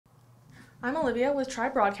I'm Olivia with Tri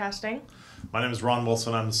Broadcasting, My name is Ron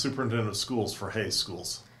Wilson. I'm the superintendent of schools for Hayes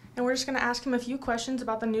Schools. and we're just going to ask him a few questions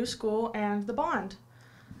about the new school and the bond.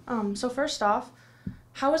 So first off,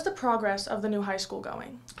 how is the progress of the new high school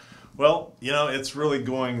going? Well, it's really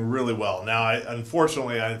going really well. Now,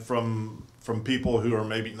 unfortunately, from people who are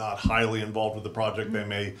maybe not highly involved with the project, they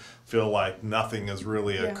may feel like nothing is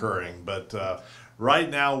really occurring. But right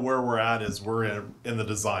now, where we're at is we're in the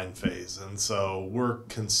design phase. And so we're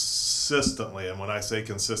consistently, and when I say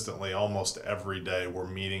consistently, almost every day, we're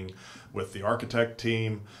meeting with the architect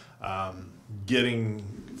team, getting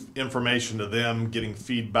information to them, getting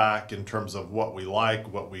feedback in terms of what we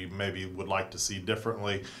like, what we maybe would like to see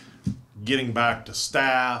differently, getting back to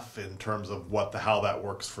staff in terms of how that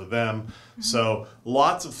works for them. So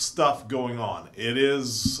lots of stuff going on. It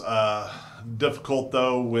is difficult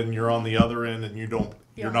though when you're on the other end and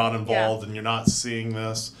you're not involved and you're not seeing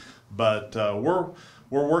this. But we're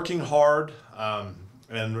working hard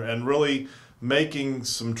and really making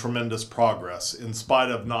some tremendous progress in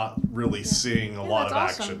spite of not really seeing a lot of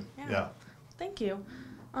that's action. awesome. Thank you.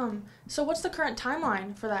 So what's the current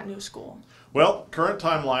timeline for that new school? Well, current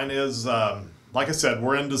timeline is, like I said,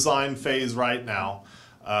 we're in design phase right now.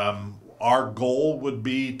 Our goal would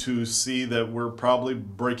be to see that we're probably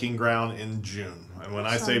breaking ground in June. And when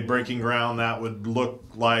I say breaking ground, that would look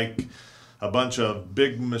like a bunch of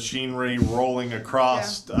big machinery rolling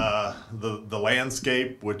across the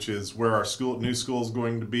landscape, which is where our new school is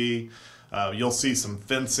going to be. You'll see some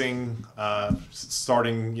fencing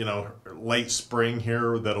starting, late spring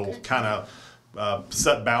here that'll kind of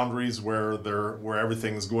set boundaries where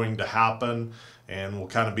everything's going to happen, and will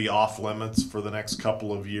kind of be off limits for the next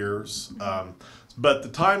couple of years. But the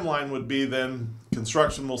timeline would be then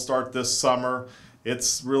construction will start this summer.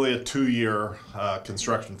 It's really a 2-year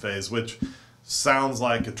construction phase, which sounds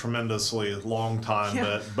like a tremendously long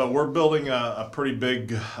time, but we're building a pretty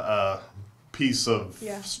big piece of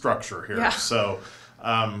structure here. So,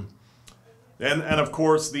 and of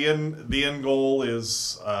course the end goal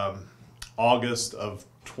is August of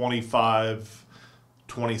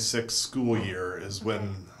 25-26 school year is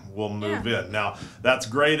when we'll move in. Now, that's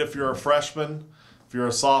great if you're a freshman. If you're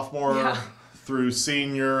a sophomore through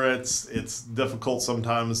senior, it's difficult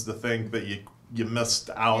sometimes to think that you missed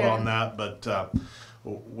out on that, but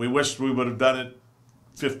we wished we would have done it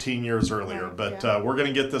 15 years earlier. But we're going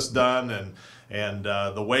to get this done, and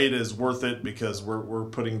the wait is worth it because we're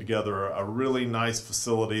putting together a really nice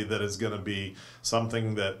facility that is going to be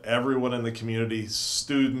something that everyone in the community,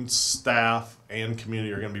 students, staff, and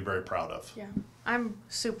community are going to be very proud of. Yeah, I'm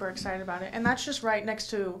super excited about it. And that's just right next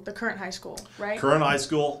to the current high school, right? Current high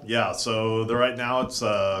school, yeah. So right now it's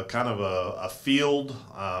kind of a field.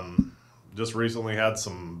 Just recently had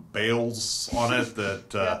some bales on it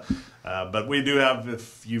that, but we do have,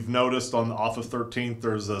 if you've noticed off of 13th,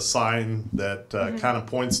 there's a sign that kind of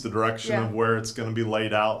points the direction of where it's going to be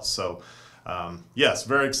laid out. So yes,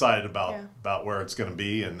 very excited about where it's going to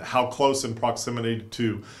be and how close in proximity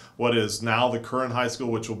to what is now the current high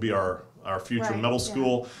school, which will be our future middle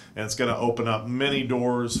school, and it's going to open up many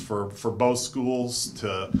doors for both schools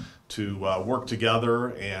to work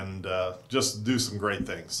together and just do some great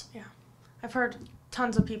things. Yeah, I've heard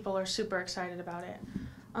tons of people are super excited about it.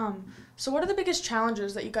 So what are the biggest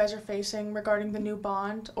challenges that you guys are facing regarding the new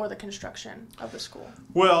bond or the construction of the school?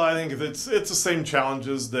 Well, I think it's the same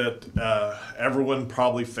challenges that everyone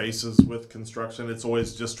probably faces with construction. It's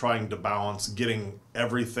always just trying to balance getting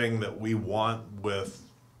everything that we want with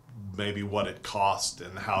maybe what it costs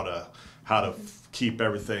and how to keep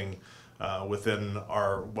everything within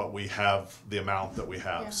what we have, the amount that we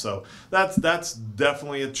have. So that's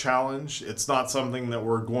definitely a challenge. It's not something that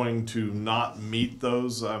we're going to not meet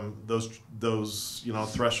those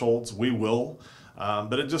thresholds. We will.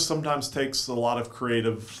 But it just sometimes takes a lot of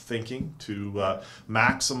creative thinking to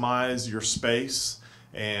maximize your space,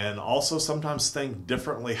 and also sometimes think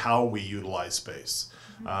differently how we utilize space.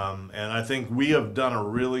 And I think we have done a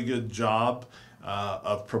really good job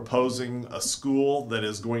of proposing a school that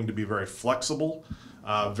is going to be very flexible,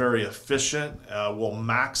 very efficient, will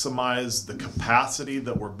maximize the capacity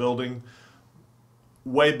that we're building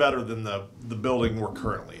way better than the building we're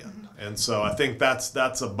currently in. And so I think that's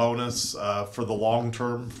a bonus for the long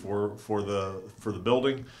term for the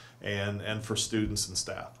building and for students and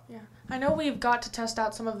staff. Yeah, I know we've got to test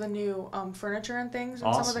out some of the new furniture and things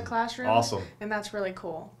in some of the classrooms. Awesome. And that's really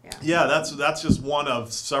cool. Yeah, that's just one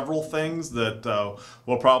of several things that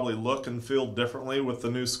will probably look and feel differently with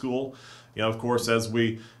the new school. Of course, as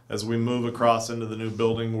we move across into the new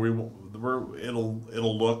building,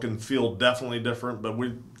 it'll look and feel definitely different. But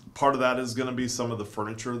part of that is going to be some of the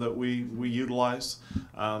furniture that we utilize.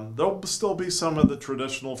 There'll still be some of the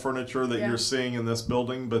traditional furniture that you're seeing in this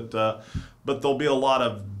building, but there'll be a lot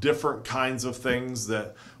of different kinds of things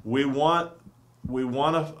that we want. We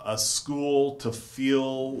want a school to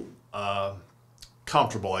feel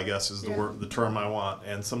comfortable, I guess is the term I want.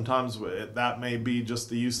 And sometimes that may be just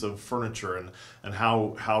the use of furniture and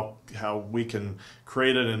how we can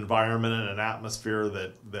create an environment and an atmosphere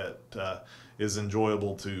that is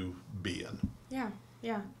enjoyable to be in.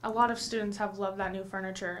 Yeah. A lot of students have loved that new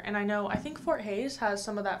furniture, and I think Fort Hays has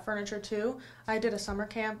some of that furniture too. I did a summer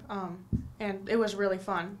camp, and it was really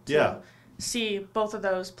fun to see both of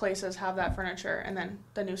those places have that furniture, and then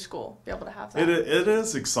the new school be able to have that. It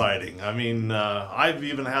is exciting. I mean, I've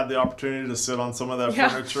even had the opportunity to sit on some of that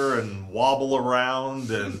furniture and wobble around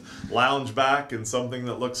and lounge back in something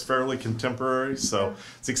that looks fairly contemporary. So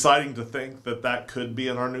it's exciting to think that could be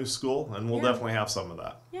in our new school, and we'll definitely have some of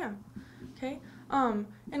that. Yeah. Okay.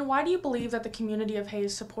 And why do you believe that the community of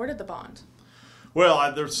Hays supported the bond?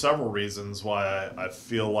 Well, there's several reasons why I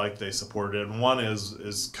feel like they supported it, and one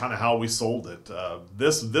is kind of how we sold it.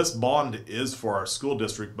 This bond is for our school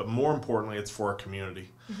district, but more importantly, it's for our community.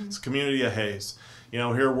 It's a community of Hays.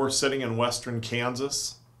 Here we're sitting in western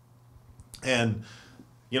Kansas, and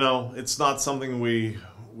it's not something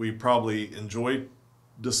we probably enjoy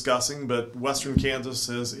discussing, but western Kansas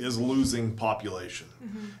is losing population,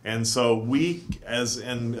 and so we, as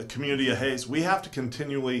in a community of Hays, we have to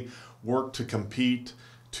continually work to compete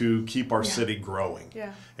to keep our city growing.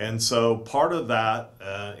 And so part of that,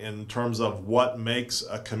 in terms of what makes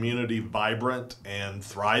a community vibrant and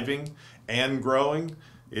thriving and growing,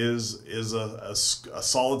 is a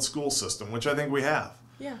solid school system, which I think we have.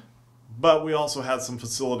 But we also had some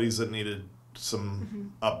facilities that needed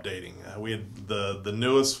some updating. We had the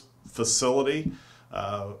newest facility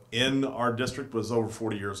in our district was over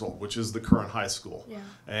 40 years old, which is the current high school.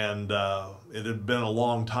 And it had been a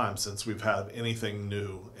long time since we've had anything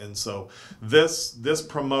new. And so this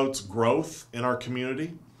promotes growth in our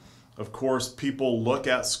community. Of course, people look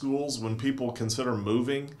at schools when people consider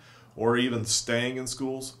moving or even staying in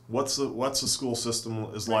schools. What's the school system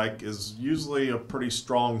is like is usually a pretty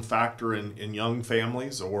strong factor in young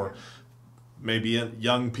families, or maybe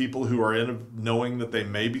young people who are knowing that they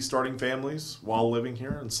may be starting families while living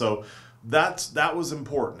here. And so that was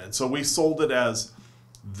important. And so we sold it as,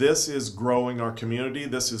 this is growing our community.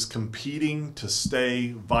 This is competing to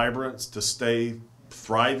stay vibrant, to stay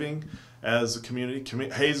thriving as a community.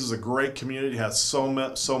 Hays is a great community, has so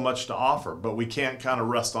much to offer, but we can't kind of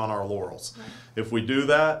rest on our laurels. If we do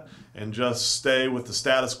that and just stay with the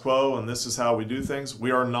status quo and this is how we do things,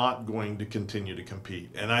 we are not going to continue to compete.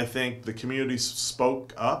 And I think the community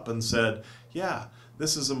spoke up and said, yeah,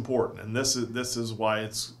 this is important, and this is why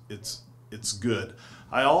it's good.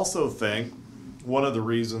 I also think one of the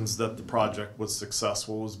reasons that the project was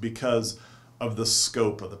successful was because of the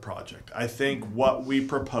scope of the project. I think what we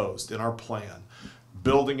proposed in our plan,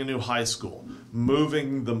 building a new high school,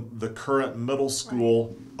 moving the current middle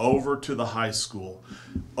school over to the high school,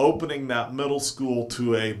 opening that middle school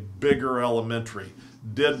to a bigger elementary,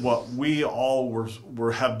 did what we all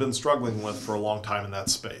have been struggling with for a long time in that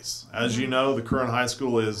space. As you know, the current high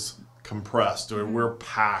school is compressed, or we're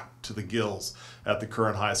packed to the gills at the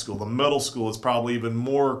current high school. The middle school is probably even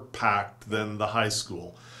more packed than the high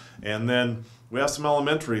school. And then we have some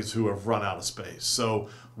elementaries who have run out of space. So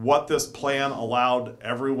what this plan allowed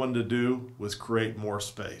everyone to do was create more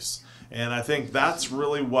space. And I think that's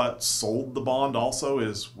really what sold the bond also,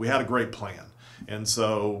 is we had a great plan. And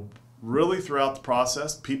so really throughout the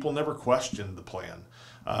process, people never questioned the plan.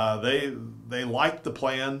 They liked the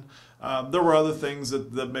plan. There were other things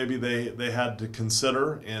that maybe they had to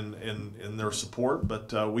consider in their support,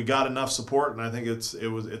 but we got enough support, and I think it's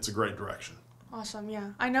a great direction. Awesome,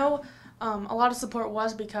 yeah. I know a lot of support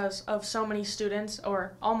was because of so many students,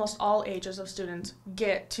 or almost all ages of students,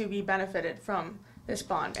 get to be benefited from this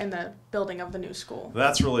bond and the building of the new school.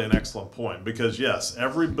 That's really an excellent point, because yes,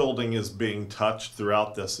 every building is being touched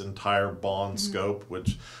throughout this entire bond scope,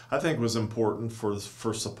 which I think was important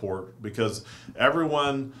for support, because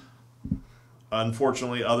everyone,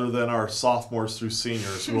 unfortunately, other than our sophomores through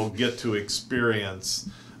seniors, will get to experience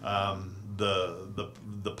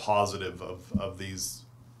the positive of these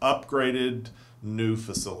upgraded new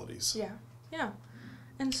facilities. Yeah.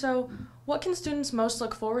 And so what can students most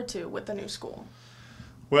look forward to with the new school?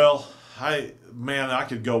 Well, I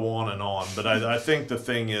could go on and on, but I think the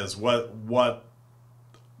thing is, what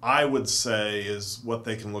I would say is what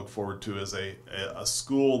they can look forward to is a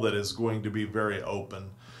school that is going to be very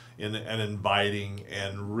open and inviting,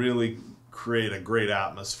 and really create a great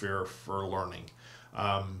atmosphere for learning.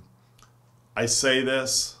 I say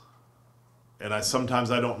this, and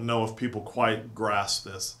sometimes I don't know if people quite grasp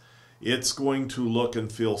this. It's going to look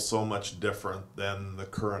and feel so much different than the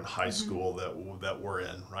current high school that we're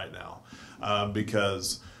in right now,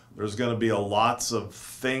 because there's going to be lots of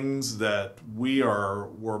things that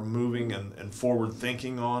we're moving and forward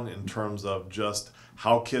thinking on in terms of just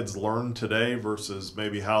how kids learn today versus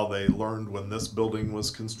maybe how they learned when this building was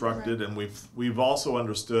constructed. Right. And we've also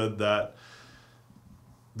understood that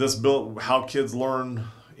how kids learn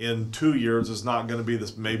in 2 years is not going to be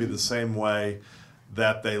maybe the same way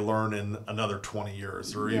that they learn in another 20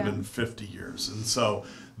 years or even 50 years. And so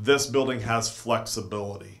this building has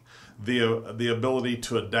flexibility, the ability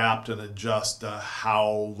to adapt and adjust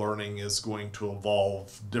how learning is going to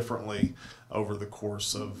evolve differently over the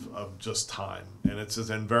course of just time. And it's just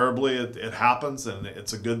invariably it happens, and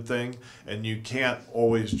it's a good thing. And you can't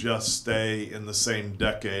always just stay in the same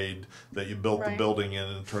decade that you built the building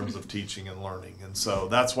in terms of teaching and learning. And so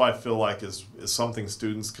that's why I feel like is something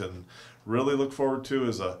students can really look forward to,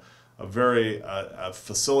 is a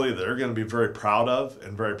facility that they're going to be very proud of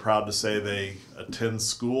and very proud to say they attend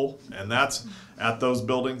school. And that's at those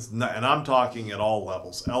buildings, and I'm talking at all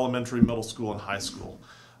levels, elementary, middle school, and high school.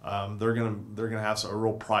 They're gonna have a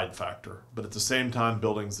real pride factor, but at the same time,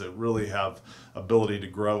 buildings that really have ability to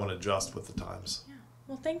grow and adjust with the times. Yeah.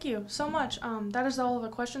 Well, thank you so much. That is all of the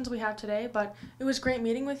questions we have today, but it was great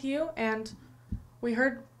meeting with you, and we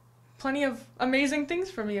heard plenty of amazing things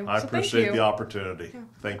from you. I appreciate the opportunity. Yeah.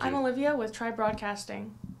 Thank you. I'm Olivia with Tribe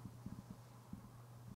Broadcasting.